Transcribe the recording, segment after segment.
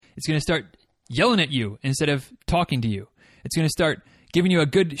It's going to start yelling at you instead of talking to you. It's going to start giving you a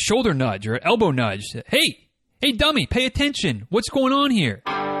good shoulder nudge or elbow nudge. Hey, dummy, pay attention. What's going on here?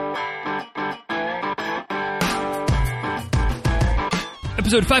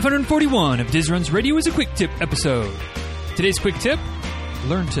 Episode 541 of Diz Runs Radio is a quick tip episode. Today's quick tip: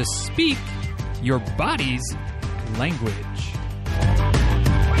 learn to speak your body's language.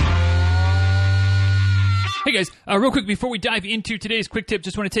 Hey guys, real quick before we dive into today's quick tip,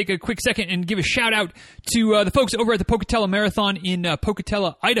 just want to take a quick second and give a shout out to the folks over at the Pocatello Marathon in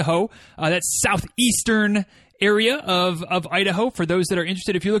Pocatello, Idaho. That's southeastern area of Idaho. For those that are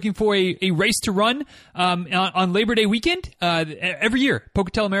interested, if you're looking for a race to run on Labor Day weekend, every year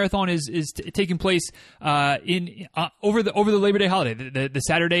Pocatello Marathon is taking place over the Labor Day holiday, the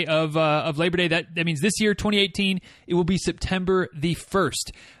Saturday of Labor Day. That means this year, 2018, it will be September the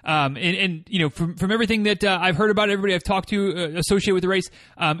 1st. And you know, from everything that I've heard about, everybody I've talked to associated with the race,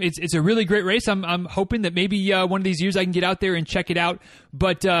 it's a really great race. I'm hoping that maybe one of these years I can get out there and check it out.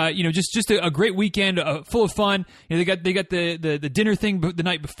 But you know, just a great weekend, full of fun. You know, they got the dinner thing the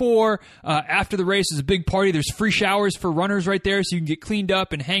night before. After the race is a big party. There's free showers for runners right there, so you can get cleaned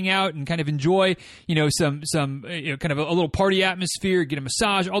up and hang out and kind of enjoy, you know, some you know, kind of a little party atmosphere, get a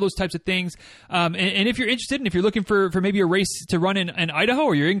massage, all those types of things. And if you're interested, and if you're looking for maybe a race to run in Idaho,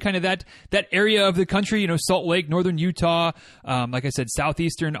 or you're in kind of that area of the country, you know, Salt Lake, northern Utah, like I said,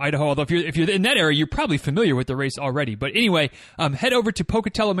 southeastern Idaho. Although if you're in that area, you're probably familiar with the race already. But anyway, head over to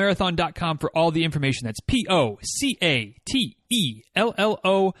PocatelloMarathon.com for all the information. That's POCATELLO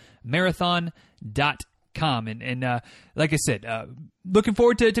Marathon.com. And like I said, looking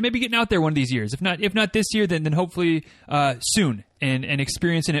forward to maybe getting out there one of these years. If not this year, then hopefully soon, and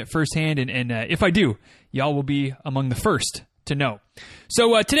experiencing it firsthand. And if I do, y'all will be among the first to know.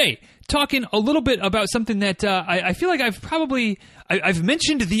 So today, talking a little bit about something that I feel like I've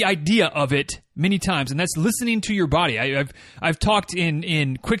mentioned the idea of it many times, and that's listening to your body. I've talked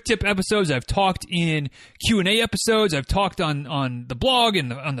in quick tip episodes. I've talked in Q&A episodes. I've talked on the blog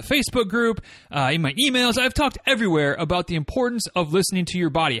and on the Facebook group, in my emails. I've talked everywhere about the importance of listening to your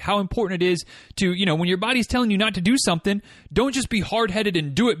body, how important it is to, you know, when your body's telling you not to do something, don't just be hard-headed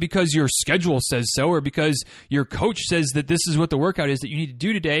and do it because your schedule says so, or because your coach says that this is what the workout is that you need to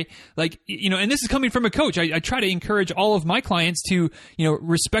do today. Like, you know, and this is coming from a coach. I try to encourage all of my clients to, you know,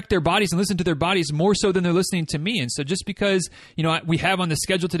 respect their bodies and listen to their bodies more so than they're listening to me. And so just because, you know, we have on the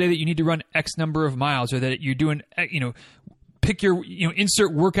schedule today that you need to run X number of miles, or that you're doing, you know, pick your, you know,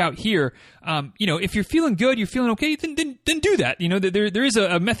 insert workout here. You know, if you're feeling good, you're feeling okay, then do that. You know, there is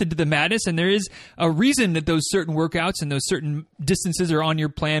a method to the madness, and there is a reason that those certain workouts and those certain distances are on your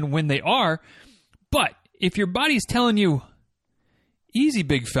plan when they are. But if your body's telling you, easy,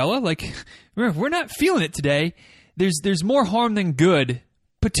 big fella, like, we're not feeling it today, there's more harm than good,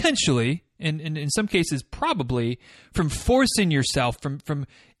 potentially, and in some cases probably, from forcing yourself, from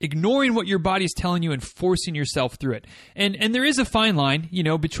ignoring what your body's telling you and forcing yourself through it. And there is a fine line, you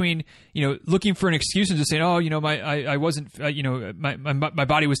know, between, you know, looking for an excuse and just saying, oh, you know, I wasn't, you know, my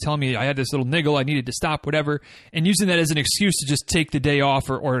body was telling me I had this little niggle, I needed to stop, whatever, and using that as an excuse to just take the day off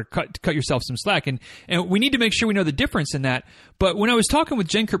or cut yourself some slack. And we need to make sure we know the difference in that. But when I was talking with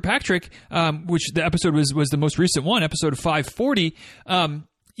Jen Kirkpatrick, which the episode was the most recent one, episode 540,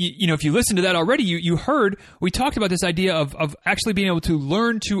 you know, if you listened to that already, you heard we talked about this idea of actually being able to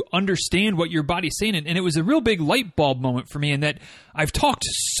learn to understand what your body's saying. And it was a real big light bulb moment for me, in that I've talked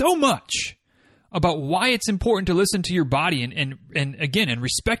so much about why it's important to listen to your body and again, and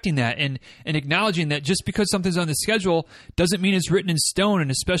respecting that and acknowledging that just because something's on the schedule doesn't mean it's written in stone, and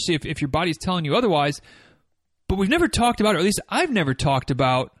especially if your body's telling you otherwise. But we've never talked about, or at least I've never talked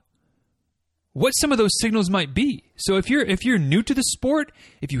about, what some of those signals might be. So if you're new to the sport,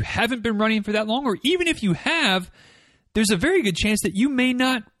 if you haven't been running for that long, or even if you have, there's a very good chance that you may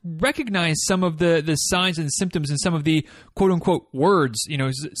not recognize some of the signs and symptoms and some of the quote-unquote words, you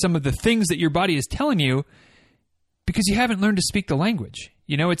know, some of the things that your body is telling you, because you haven't learned to speak the language.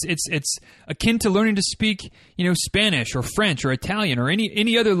 You know, it's akin to learning to speak, you know, Spanish or French or Italian or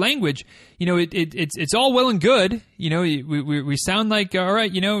any other language. You know, it's all well and good. You know, we sound like, all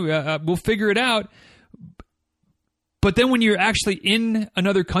right, you know, we'll figure it out. But then when you're actually in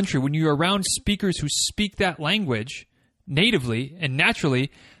another country, when you're around speakers who speak that language natively and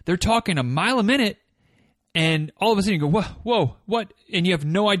naturally, they're talking a mile a minute, and all of a sudden you go, whoa, what? And you have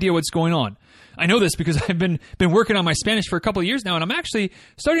no idea what's going on. I know this because I've been working on my Spanish for a couple of years now, and I'm actually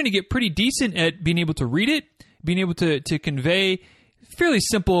starting to get pretty decent at being able to read it, being able to convey fairly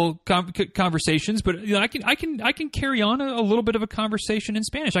simple conversations, but I can carry on a little bit of a conversation in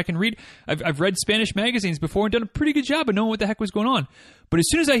Spanish. I can read. I've read Spanish magazines before and done a pretty good job of knowing what the heck was going on. But as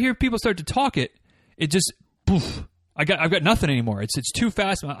soon as I hear people start to talk it just poof. I've got nothing anymore. It's too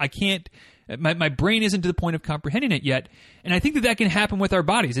fast. I can't. My brain isn't to the point of comprehending it yet. And I think that can happen with our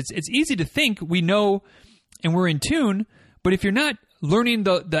bodies. It's easy to think we know and we're in tune, but if you're not learning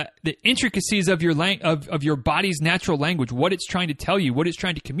the intricacies of your of your body's natural language, what it's trying to tell you, what it's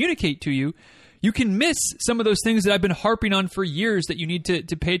trying to communicate to you, you can miss some of those things that I've been harping on for years that you need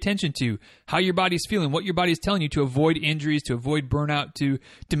to pay attention to. How your body's feeling, what your body's telling you to avoid injuries, to avoid burnout, to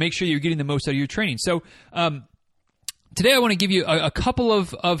make sure you're getting the most out of your training. So today I want to give you a couple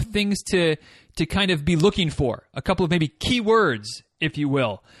of things to kind of be looking for, a couple of maybe keywords, if you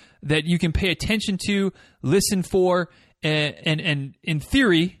will, that you can pay attention to, listen for, and in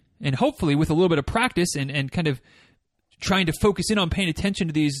theory, and hopefully with a little bit of practice and kind of trying to focus in on paying attention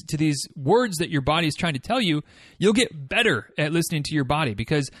to these words that your body is trying to tell you, you'll get better at listening to your body.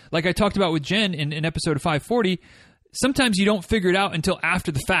 Because like I talked about with Jen in episode 540, sometimes you don't figure it out until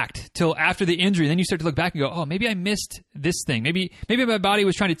after the fact, till after the injury. Then you start to look back and go, oh, maybe I missed this thing. Maybe my body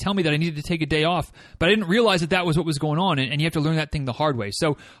was trying to tell me that I needed to take a day off, but I didn't realize that was what was going on. And you have to learn that thing the hard way.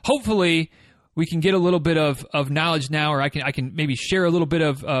 So hopefully we can get a little bit of knowledge now, or I can maybe share a little bit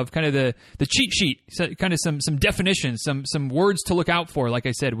of kind of the cheat sheet, so kind of some definitions, some words to look out for. Like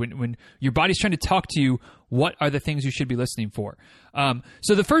I said, when your body's trying to talk to you, what are the things you should be listening for?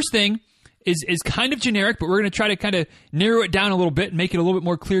 So the first thing is kind of generic, but we're going to try to kind of narrow it down a little bit and make it a little bit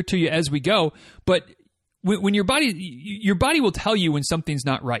more clear to you as we go. But when your body will tell you when something's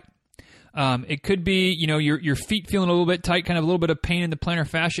not right. It could be, your feet feeling a little bit tight, kind of a little bit of pain in the plantar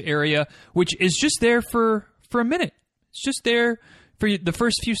fascia area, which is just there for a minute. It's just there for the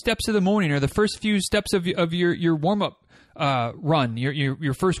first few steps of the morning, or the first few steps of your warm up run,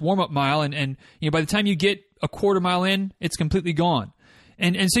 your first warm up mile, and by the time you get a quarter mile in, it's completely gone.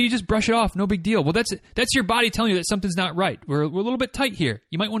 And so you just brush it off, no big deal. Well, that's your body telling you that something's not right. We're a little bit tight here.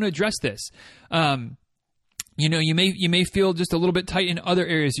 You might want to address this. You may feel just a little bit tight in other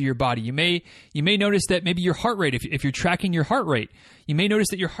areas of your body. You may notice that maybe your heart rate, if you're tracking your heart rate, you may notice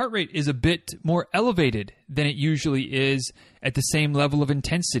that your heart rate is a bit more elevated than it usually is at the same level of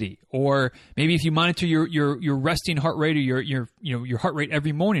intensity. Or maybe if you monitor your resting heart rate, or your heart rate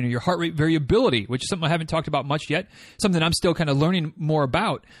every morning, or your heart rate variability, which is something I haven't talked about much yet, something I'm still kind of learning more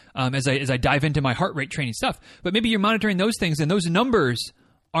about as I dive into my heart rate training stuff. But maybe you're monitoring those things, and those numbers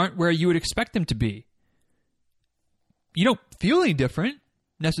aren't where you would expect them to be. You don't feel any different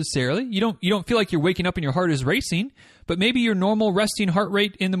necessarily. You don't feel like you're waking up and your heart is racing, but maybe your normal resting heart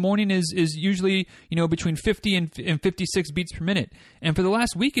rate in the morning is usually, between 50 and 56 beats per minute. And for the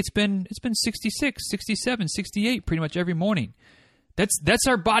last week, it's been 66, 67, 68 pretty much every morning. That's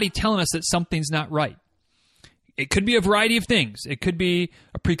our body telling us that something's not right. It could be a variety of things. It could be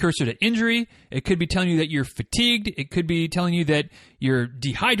a precursor to injury. It could be telling you that you're fatigued. It could be telling you that you're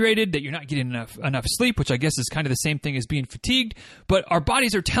dehydrated, that you're not getting enough sleep, which I guess is kind of the same thing as being fatigued. But our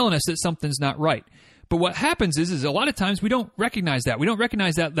bodies are telling us that something's not right. But what happens is a lot of times we don't recognize that. We don't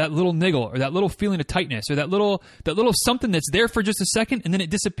recognize that little niggle, or that little feeling of tightness, or that little something that's there for just a second and then it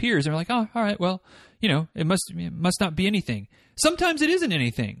disappears. And we're like, oh, all right, well, it must not be anything. Sometimes it isn't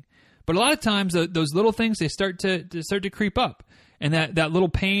anything. But a lot of times, those little things, they start to creep up, and that little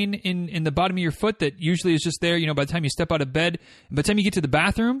pain in the bottom of your foot that usually is just there, by the time you step out of bed, and by the time you get to the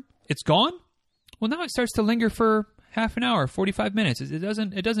bathroom, it's gone. Well, now it starts to linger for half an hour, 45 minutes. It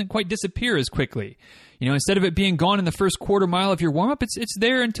doesn't quite disappear as quickly. Instead of it being gone in the first quarter mile of your warm up, it's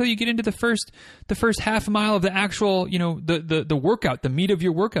there until you get into the first half mile of the actual, the workout, the meat of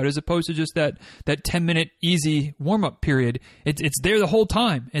your workout, as opposed to just that 10-minute easy warm up period. It's there the whole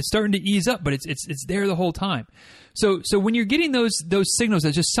time. It's starting to ease up, but it's there the whole time. So when you're getting those signals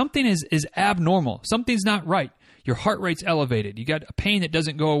that just something is abnormal, something's not right. Your heart rate's elevated. You got a pain that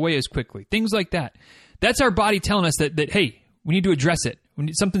doesn't go away as quickly. Things like that. That's our body telling us that hey, we need to address it.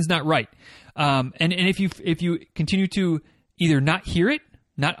 Something's not right. And if you continue to either not hear it,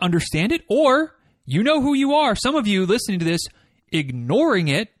 not understand it, or you know who you are, some of you listening to this, ignoring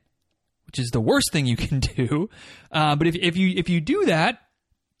it, which is the worst thing you can do. But if you do that,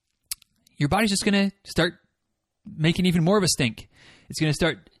 your body's just going to start making even more of a stink. It's going to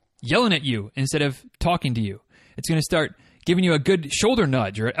start yelling at you instead of talking to you. It's going to start giving you a good shoulder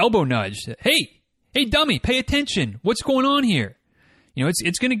nudge or elbow nudge. Hey, dummy, pay attention. What's going on here?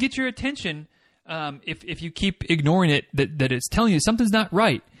 It's going to get your attention if you keep ignoring it, that it's telling you something's not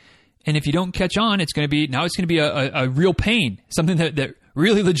right. And if you don't catch on, it's going to be a real pain, something that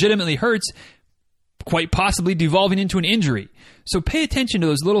really legitimately hurts quite possibly devolving into an injury. So pay attention to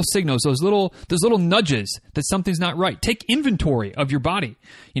those little signals, those little nudges that something's not right. Take inventory of your body.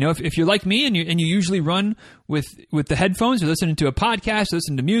 You know, if you're like me and you usually run with the headphones, you're listening to a podcast,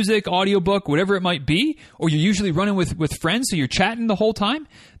 listening to music, audiobook, whatever it might be, or you're usually running with friends, so you're chatting the whole time,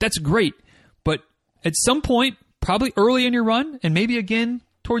 that's great. But at some point, probably early in your run, and maybe again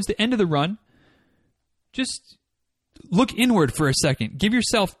towards the end of the run, just look inward for a second. Give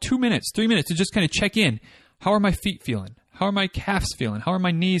yourself 2 minutes, 3 minutes to just kind of check in. How are my feet feeling? How are my calves feeling? How are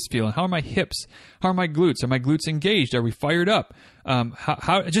my knees feeling? How are my hips? How are my glutes? Are my glutes engaged? Are we fired up?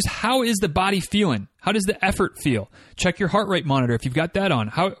 How is the body feeling? How does the effort feel? Check your heart rate monitor if you've got that on.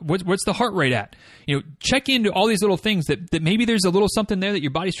 What's the heart rate at? You know, check into all these little things that maybe there's a little something there that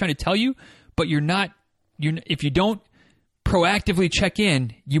your body's trying to tell you, but if you don't proactively check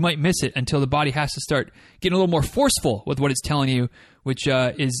in, you might miss it until the body has to start getting a little more forceful with what it's telling you, which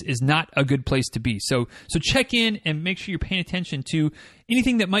is not a good place to be. So check in and make sure you're paying attention to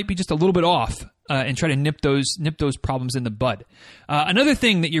anything that might be just a little bit off, and try to nip those problems in the bud. Another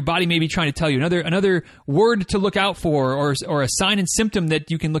thing that your body may be trying to tell you, another word to look out for, or a sign and symptom that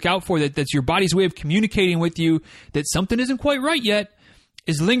you can look out for, that's your body's way of communicating with you that something isn't quite right yet,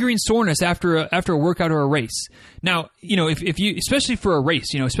 is lingering soreness after a workout or a race. Now, you know, if you, especially for a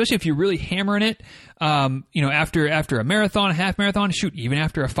race, you know, especially if you're really hammering it, you know, after a marathon, a half marathon, shoot, even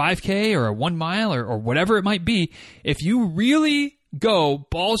after a 5K or a 1 mile or whatever it might be, if you really go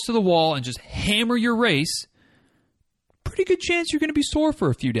balls to the wall and just hammer your race, pretty good chance you're going to be sore for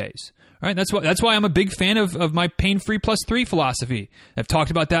a few days. All right, that's why I'm a big fan of my pain-free +3 philosophy. I've talked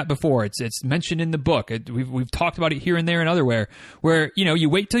about that before. It's mentioned in the book. We've talked about it here and there and otherwhere, where, you know,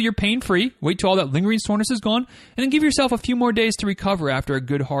 you wait till you're pain-free, wait till all that lingering soreness is gone, and then give yourself a few more days to recover after a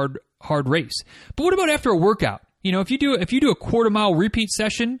good hard race. But what about after a workout? You know, if you do a quarter-mile repeat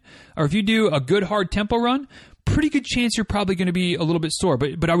session, or if you do a good hard tempo run, pretty good chance you're probably going to be a little bit sore.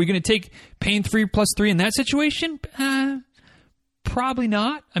 But are we going to take pain-free +3 in that situation? Probably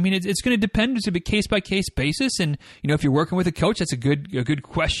not. I mean, it's going to depend. It's a bit case-by-case basis, and, you know, if you're working with a coach, that's a good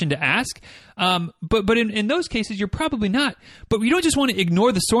question to ask. But in those cases, you're probably not. But we don't just want to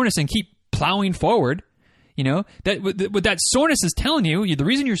ignore the soreness and keep plowing forward. You know, what that soreness is telling you, the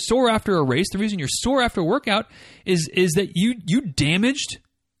reason you're sore after a race, the reason you're sore after a workout is that you damaged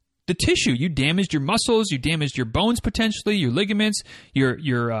the tissue. You damaged your muscles, you damaged your bones potentially, your ligaments,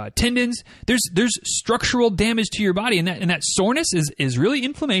 your tendons. There's structural damage to your body, and that soreness is really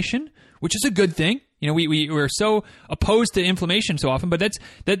inflammation, which is a good thing. You know, we're so opposed to inflammation so often, but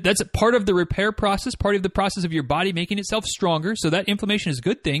that's a part of the repair process, part of the process of your body making itself stronger. So that inflammation is a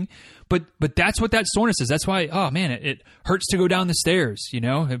good thing, but that's what that soreness is. That's why, oh man, it hurts to go down the stairs. You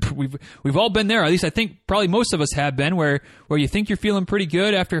know, we've all been there. At least I think probably most of us have been, where you think you're feeling pretty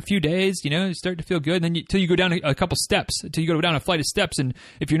good after a few days. You know, you start to feel good, and then till you go down a couple steps, till you go down a flight of steps, and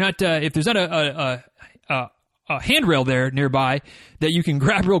if there's not a handrail there nearby that you can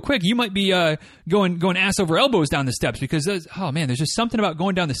grab real quick, you might be going ass over elbows down the steps, because there's just something about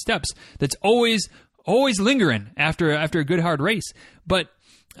going down the steps that's always lingering after a good hard race. But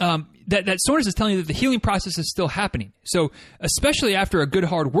that soreness is telling you that the healing process is still happening. So especially after a good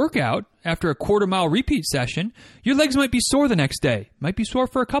hard workout, after a quarter-mile repeat session, your legs might be sore the next day, might be sore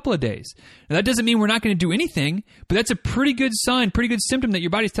for a couple of days. Now, that doesn't mean we're not going to do anything, but that's a pretty good sign, pretty good symptom that your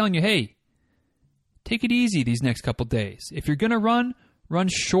body's telling you, hey, take it easy these next couple days. If you're going to run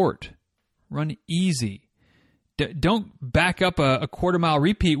short, run easy. Don't back up a quarter-mile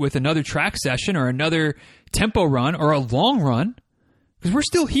repeat with another track session or another tempo run or a long run, because we're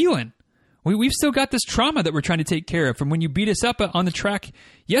still healing. We've still got this trauma that we're trying to take care of from when you beat us up on the track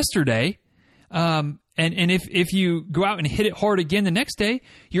yesterday. And if you go out and hit it hard again the next day,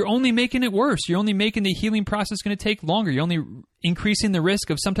 you're only making it worse. You're only making the healing process going to take longer. You're only increasing the risk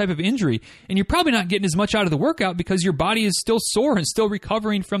of some type of injury. And you're probably not getting as much out of the workout because your body is still sore and still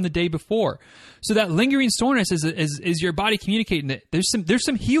recovering from the day before. So that lingering soreness is your body communicating that there's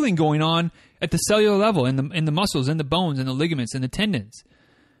some healing going on at the cellular level, in the muscles, in the bones, in the ligaments, in the tendons.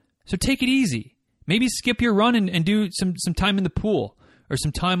 So take it easy. Maybe skip your run and do some time in the pool or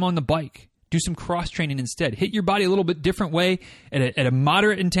some time on the bike. Do some cross-training instead. Hit your body a little bit different way at a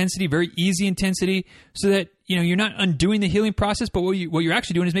moderate intensity, very easy intensity, so that, you know, you're not undoing the healing process, but what you're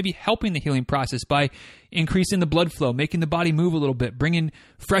actually doing is maybe helping the healing process by increasing the blood flow, making the body move a little bit, bringing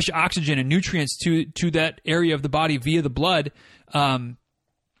fresh oxygen and nutrients to that area of the body via the blood,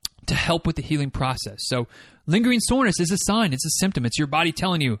 to help with the healing process. So lingering soreness is a sign. It's a symptom. It's your body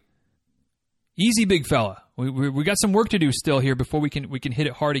telling you, easy, big fella. We got some work to do still here before we can hit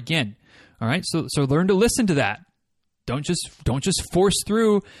it hard again. All right, so learn to listen to that. Don't just force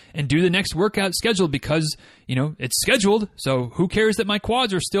through and do the next workout scheduled because, it's scheduled. So who cares that my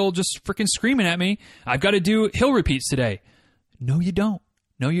quads are still just freaking screaming at me? I've got to do hill repeats today. No, you don't.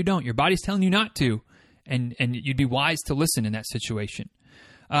 No, you don't. Your body's telling you not to. And you'd be wise to listen in that situation.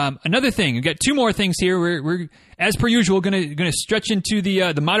 Another thing, we've got two more things here. We're as per usual gonna stretch into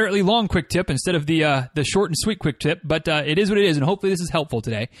the moderately long quick tip instead of the short and sweet quick tip. But it is what it is, and hopefully this is helpful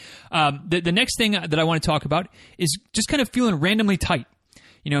today. The next thing that I want to talk about is just kind of feeling randomly tight.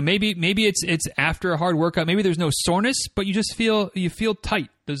 Maybe it's after a hard workout. Maybe there's no soreness, but you just feel tight.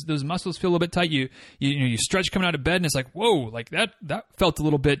 Those muscles feel a little bit tight. You stretch coming out of bed, and it's like, whoa, like that felt a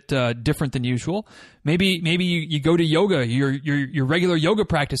little bit different than usual. Maybe you go to yoga, your regular yoga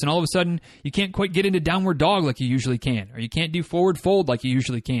practice, and all of a sudden you can't quite get into downward dog like you usually can, or you can't do forward fold like you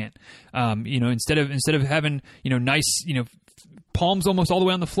usually can. Instead of having nice palms almost all the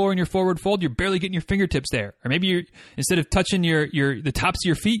way on the floor in your forward fold, you're barely getting your fingertips there. Or maybe instead of touching the tops of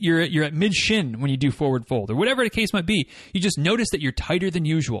your feet, you're at mid shin when you do forward fold, or whatever the case might be. You just notice that you're tighter than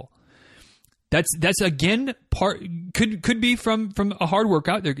usual. That's again could be from a hard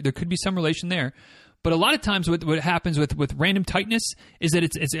workout. There could be some relation there. But a lot of times what happens with random tightness is that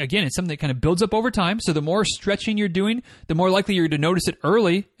it's something that kind of builds up over time. So the more stretching you're doing, the more likely you're to notice it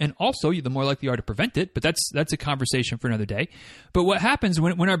early, and also the more likely you are to prevent it. But that's a conversation for another day. But what happens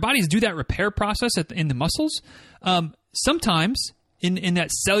when our bodies do that repair process in the muscles, sometimes in that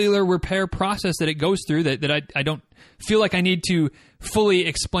cellular repair process that it goes through that I don't feel like I need to fully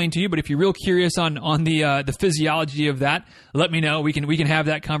explain to you, but if you're real curious on the physiology of that, let me know. We can have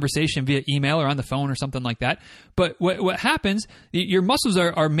that conversation via email or on the phone or something like that. But what happens, your muscles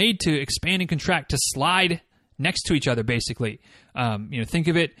are made to expand and contract, to slide next to each other, basically. Think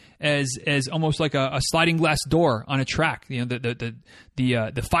of it as almost like a sliding glass door on a track.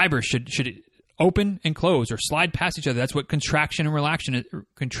 The fibers should open and close or slide past each other. That's what contraction and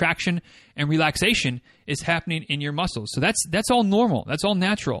relaxation is happening in your muscles. So that's all normal. That's all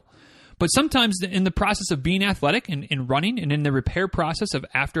natural. But sometimes in the process of being athletic and in running, and in the repair process of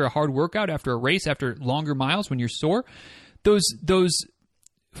after a hard workout, after a race, after longer miles when you're sore, those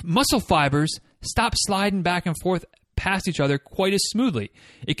muscle fibers stop sliding back and forth past each other quite as smoothly.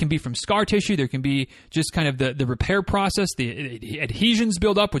 It can be from scar tissue. There can be just kind of the repair process. The adhesions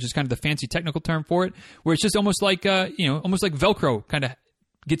build up, which is kind of the fancy technical term for it, where it's just almost like Velcro kind of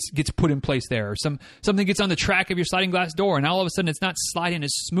gets put in place there, or something gets on the track of your sliding glass door, and all of a sudden it's not sliding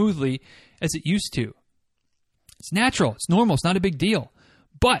as smoothly as it used to. It's natural. It's normal. It's not a big deal.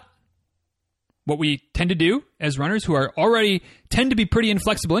 But what we tend to do as runners who are already tend to be pretty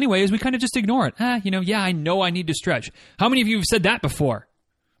inflexible anyway is we kind of just ignore it. I know I need to stretch. How many of you have said that before?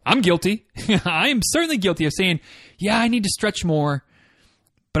 I'm guilty. I am certainly guilty of saying, I need to stretch more,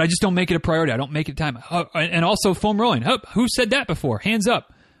 but I just don't make it a priority. I don't make it time. And also foam rolling. Who said that before? Hands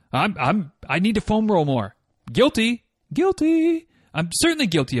up. I need to foam roll more. Guilty. I'm certainly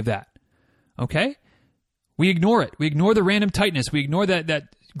guilty of that. Okay? We ignore it. We ignore the random tightness. We ignore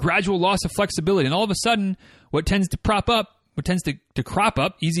that gradual loss of flexibility. And all of a sudden, what tends to crop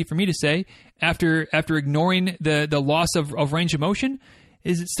up, easy for me to say, after ignoring the loss of range of motion,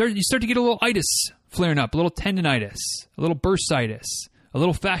 is you start to get a little itis flaring up, a little tendonitis, a little bursitis, a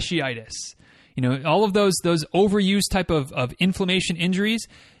little fasciitis. All of those overuse type of inflammation injuries,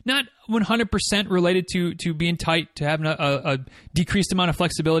 not 100% related to being tight, to having a decreased amount of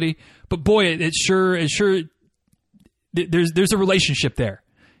flexibility, but boy, it sure there's a relationship there.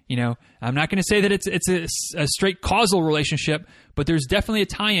 I'm not going to say that it's a straight causal relationship, but there's definitely a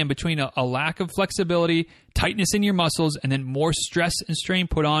tie-in between a lack of flexibility, tightness in your muscles, and then more stress and strain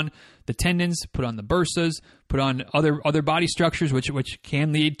put on the tendons, put on the bursas, put on other body structures, which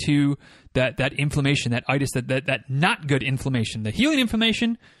can lead to that inflammation, that itis, that not good inflammation. The healing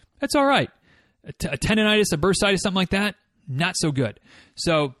inflammation, that's all right. A tendonitis, a bursitis, something like that, not so good.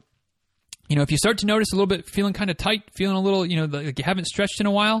 So, if you start to notice a little bit feeling kind of tight, feeling a little, like you haven't stretched in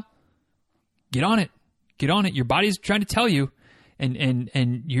a while, get on it. Get on it. Your body's trying to tell you. And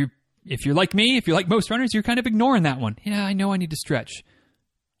if you're like me, if you're like most runners, you're kind of ignoring that one. Yeah, I know I need to stretch.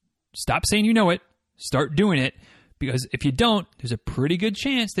 Stop saying you know it. Start doing it. Because if you don't, there's a pretty good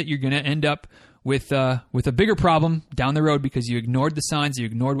chance that you're going to end up with a bigger problem down the road because you ignored the signs, you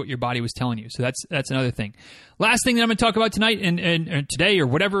ignored what your body was telling you. So that's another thing. Last thing that I'm going to talk about tonight and today or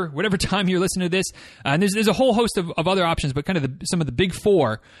whatever time you're listening to this, and there's a whole host of other options, but kind of some of the big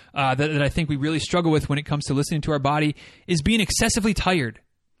four that I think we really struggle with when it comes to listening to our body is being excessively tired.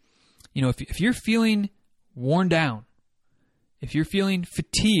 If you're feeling worn down, if you're feeling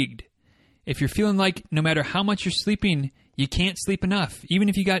fatigued, if you're feeling like no matter how much you're sleeping, you can't sleep enough. Even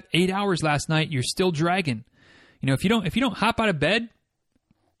if you got 8 hours last night, you're still dragging. If you don't hop out of bed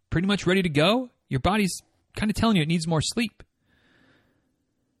pretty much ready to go, your body's kind of telling you it needs more sleep.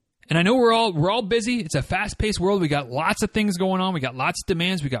 And I know we're all busy. It's a fast-paced world. We got lots of things going on. We got lots of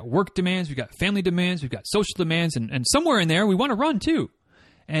demands. We got work demands. We got family demands. We've got social demands, and somewhere in there we want to run too.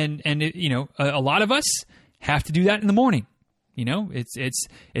 And a lot of us have to do that in the morning.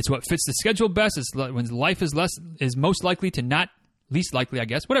 It's what fits the schedule best. It's when life is most likely to not, least likely, I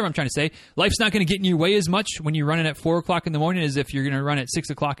guess. Whatever I'm trying to say. Life's not going to get in your way as much when you're running at 4 o'clock in the morning as if you're going to run at 6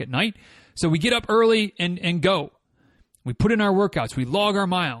 o'clock at night. So we get up early and go. We put in our workouts. We log our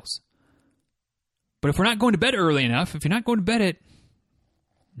miles. But if we're not going to bed early enough, if you're not going to bed at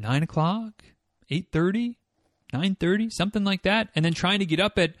 9 o'clock, 8:30, 9:30, something like that, and then trying to get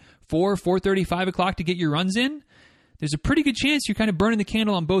up at 4, 4:30, 5 o'clock to get your runs in, there's a pretty good chance you're kind of burning the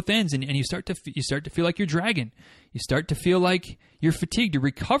candle on both ends, and you start to feel like you're dragging. You start to feel like you're fatigued. Your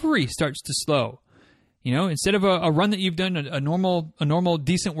recovery starts to slow. Instead of a run that you've done, a normal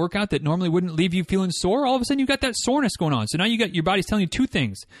decent workout that normally wouldn't leave you feeling sore, all of a sudden you got that soreness going on. So now your body's telling you two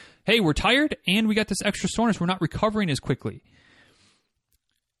things. Hey, we're tired, and we got this extra soreness. We're not recovering as quickly.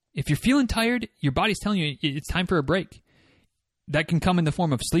 If you're feeling tired, your body's telling you it's time for a break. That can come in the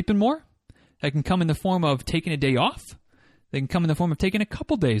form of sleeping more. That can come in the form of taking a day off. That can come in the form of taking a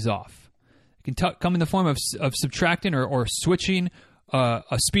couple days off. It can come in the form of subtracting or switching a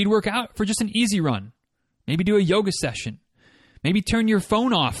speed workout for just an easy run. Maybe do a yoga session. Maybe turn your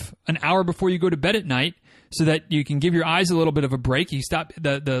phone off an hour before you go to bed at night so that you can give your eyes a little bit of a break. You stop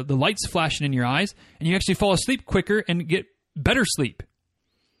the lights flashing in your eyes, and you actually fall asleep quicker and get better sleep.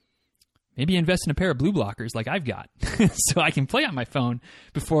 Maybe invest in a pair of blue blockers like I've got so I can play on my phone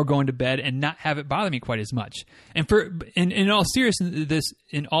before going to bed and not have it bother me quite as much. And in all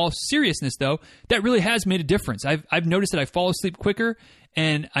seriousness, though, that really has made a difference. I've noticed that I fall asleep quicker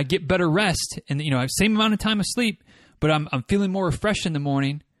and I get better rest, and I have the same amount of time of sleep, but I'm feeling more refreshed in the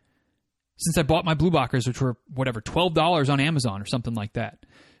morning since I bought my blue blockers, which were $12 on Amazon or something like that.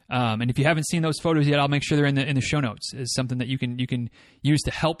 And if you haven't seen those photos yet, I'll make sure they're in the show notes. It's something that you can use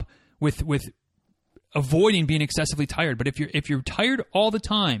to help with avoiding being excessively tired. But if you're tired all the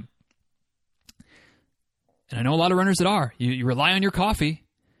time, and I know a lot of runners that are, you rely on your coffee.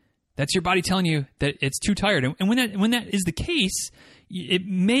 That's your body telling you that it's too tired. And when that is the case, it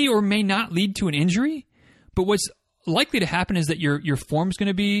may or may not lead to an injury. But what's likely to happen is that your form's going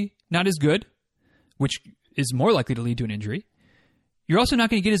to be not as good, which is more likely to lead to an injury. You're also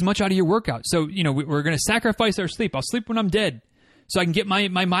not going to get as much out of your workout. So, we're going to sacrifice our sleep. I'll sleep when I'm dead so I can get my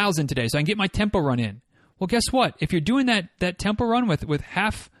miles in today, so I can get my tempo run in. Well, guess what? If you're doing that tempo run with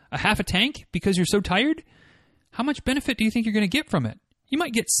half a tank because you're so tired, how much benefit do you think you're going to get from it? You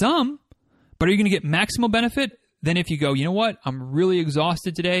might get some, but are you going to get maximal benefit? Then if you go, you know what? I'm really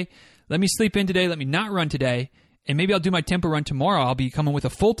exhausted today. Let me sleep in today. Let me not run today. And maybe I'll do my tempo run tomorrow. I'll be coming with a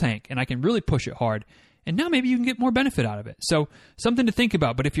full tank and I can really push it hard. And now maybe you can get more benefit out of it. So something to think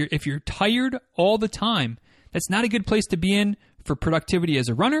about. But if you're tired all the time, that's not a good place to be in for productivity as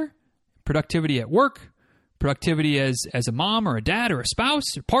a runner, productivity at work, productivity as a mom or a dad or a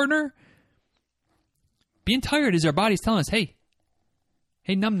spouse or partner. Being tired is our body's telling us, hey,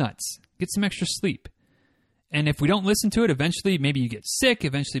 numbnuts, get some extra sleep. And if we don't listen to it, eventually maybe you get sick.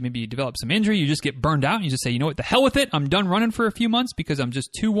 Eventually maybe you develop some injury. You just get burned out. And you just say, you know what, the hell with it. I'm done running for a few months because I'm just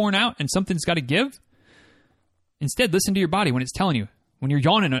too worn out and something's got to give. Instead, listen to your body when it's telling you. When you're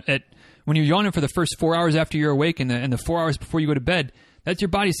yawning for the first 4 hours after you're awake and the 4 hours before you go to bed, that's your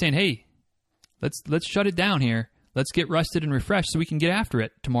body saying, hey, let's shut it down here. Let's get rested and refreshed so we can get after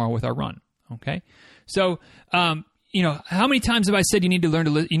it tomorrow with our run. Okay? So, how many times have I said you need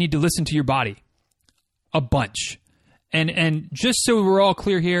to listen to your body? A bunch. And just so we're all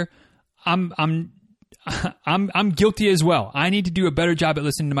clear here, I'm guilty as well. I need to do a better job at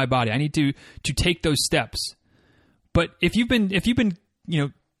listening to my body. I need to take those steps. But if you've been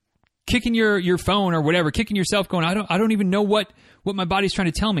kicking your phone or whatever, kicking yourself going, I don't even know what my body's trying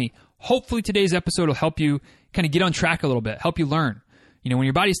to tell me. Hopefully today's episode will help you kind of get on track a little bit, help you learn. When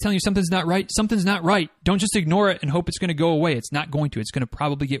your body's telling you something's not right. Don't just ignore it and hope it's going to go away. It's not going to. It's going to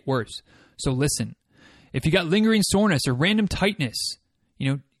probably get worse. So listen. If you got lingering soreness or random tightness,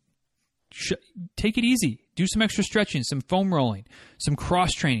 take it easy. Do some extra stretching, some foam rolling, some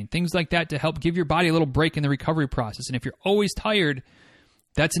cross training, things like that to help give your body a little break in the recovery process. And if you're always tired,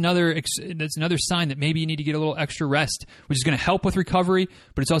 that's another sign that maybe you need to get a little extra rest, which is going to help with recovery,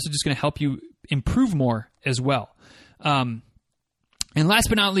 but it's also just going to help you improve more as well. And last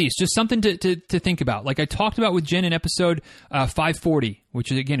but not least, just something to think about. Like I talked about with Jen in episode 540,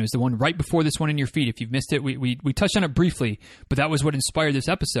 which is, again, it was the one right before this one in your feed. If you've missed it, we touched on it briefly, but that was what inspired this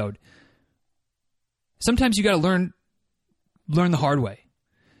episode. sometimes you got to learn the hard way.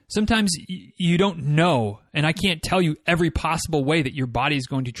 Sometimes you don't know, and I can't tell you every possible way that your body is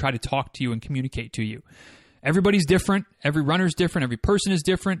going to try to talk to you and communicate to you. Everybody's different. Every runner's different. Every person is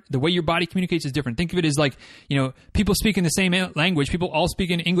different. The way your body communicates is different. Think of it as like, people speak in the same language. People all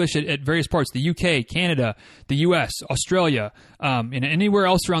speak in English at various parts. The UK, Canada, the US, Australia, and anywhere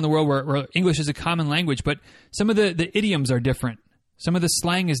else around the world where English is a common language. But some of the idioms are different. Some of the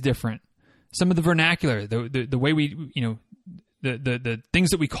slang is different. Some of the vernacular, the way we, the things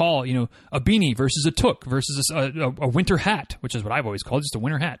that we call, a beanie versus a toque versus a winter hat, which is what I've always called, just a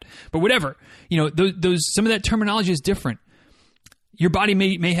winter hat. But whatever, some of that terminology is different. Your body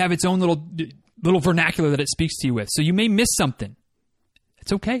may have its own little vernacular that it speaks to you with. So you may miss something.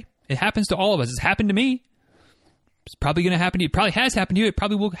 It's okay. It happens to all of us. It's happened to me. It's probably going to happen to you. It probably has happened to you. It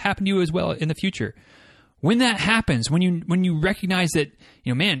probably will happen to you as well in the future. When that happens, when you recognize that,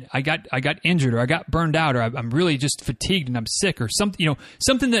 man, I got injured, or I got burned out, or I'm really just fatigued and I'm sick, or something,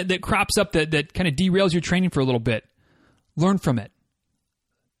 something that crops up that kind of derails your training for a little bit, learn from it.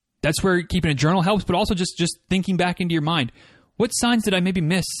 That's where keeping a journal helps, but also just thinking back into your mind, what signs did I maybe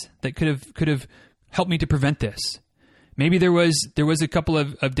miss that could have helped me to prevent this? Maybe there was a couple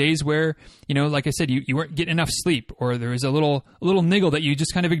of days where, like I said, you weren't getting enough sleep, or there was a little niggle that you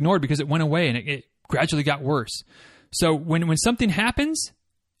just kind of ignored because it went away and it gradually got worse. So when something happens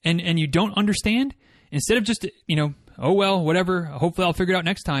and you don't understand, instead of just, oh, well, whatever, hopefully I'll figure it out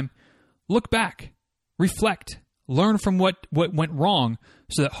next time, look back, reflect, learn from what went wrong,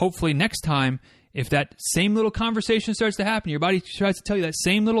 so that hopefully next time, if that same little conversation starts to happen, your body tries to tell you that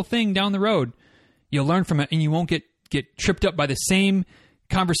same little thing down the road, you'll learn from it and you won't get tripped up by the same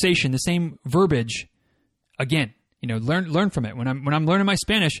conversation, the same verbiage again. Learn from it. When I'm learning my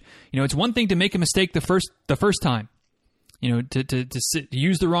Spanish, it's one thing to make a mistake the first time, to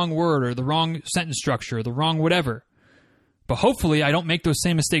use the wrong word or the wrong sentence structure or the wrong whatever. But hopefully I don't make those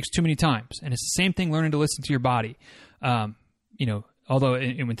same mistakes too many times. And it's the same thing learning to listen to your body. Although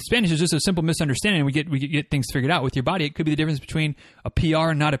with Spanish is just a simple misunderstanding, we get things figured out. With your body, it could be the difference between a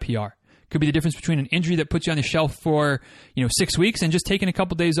PR and not a PR. Could be the difference between an injury that puts you on the shelf for 6 weeks and just taking a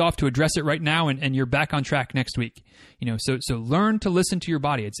couple days off to address it right now, and you're back on track next week. So learn to listen to your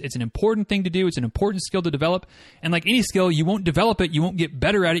body. It's an important thing to do. It's an important skill to develop. And like any skill, you won't develop it. You won't get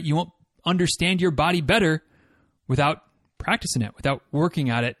better at it. You won't understand your body better without practicing it, without working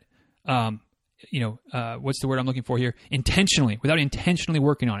at it. What's the word I'm looking for here? Intentionally, without intentionally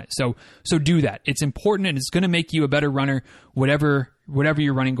working on it. So do that. It's important, and it's going to make you a better runner, whatever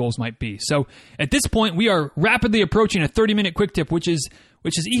your running goals might be. So at this point, we are rapidly approaching a 30-minute quick tip, which is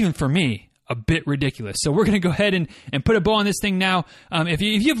even for me a bit ridiculous. So we're going to go ahead and put a bow on this thing now. If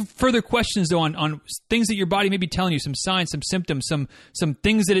you have further questions, though, on things that your body may be telling you, some signs, some symptoms, some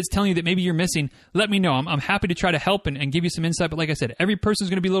things that it's telling you that maybe you're missing, let me know. I'm happy to try to help and give you some insight. But like I said, every person is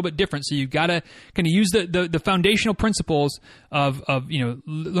going to be a little bit different. So you've got to kind of use the foundational principles of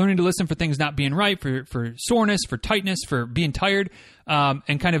learning to listen for things not being right, for soreness, for tightness, for being tired,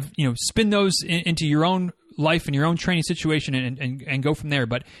 and kind of spin those into your own life and your own training situation and go from there.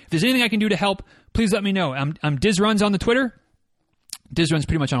 But if there's anything I can do to help, please let me know. I'm DizRuns on the Twitter. DizRuns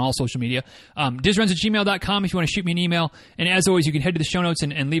pretty much on all social media. DizRuns@gmail.com if you want to shoot me an email. And as always, you can head to the show notes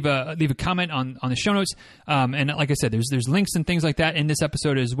and leave a comment on the show notes. And like I said, there's links and things like that in this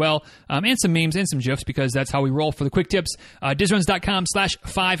episode as well. And some memes and some GIFs, because that's how we roll for the quick tips.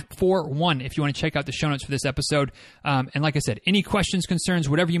 DizRuns.com/541 if you want to check out the show notes for this episode. And like I said, any questions, concerns,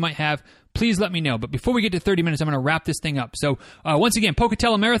 whatever you might have, please let me know. But before we get to 30 minutes, I'm going to wrap this thing up. So once again,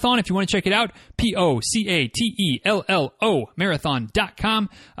 Pocatello Marathon, if you want to check it out, Pocatello Marathon.com.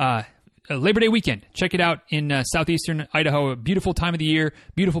 Labor Day weekend. Check it out in southeastern Idaho. A beautiful time of the year,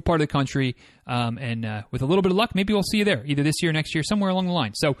 beautiful part of the country. And with a little bit of luck, maybe we'll see you there, either this year or next year, somewhere along the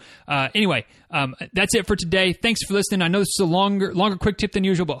line. So anyway, that's it for today. Thanks for listening. I know this is a longer quick tip than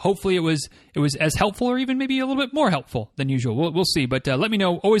usual, but hopefully it was as helpful, or even maybe a little bit more helpful than usual. We'll see. But let me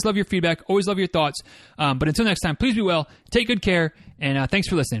know. Always love your feedback. Always love your thoughts. But until next time, please be well. Take good care. And thanks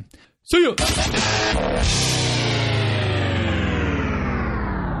for listening. See ya.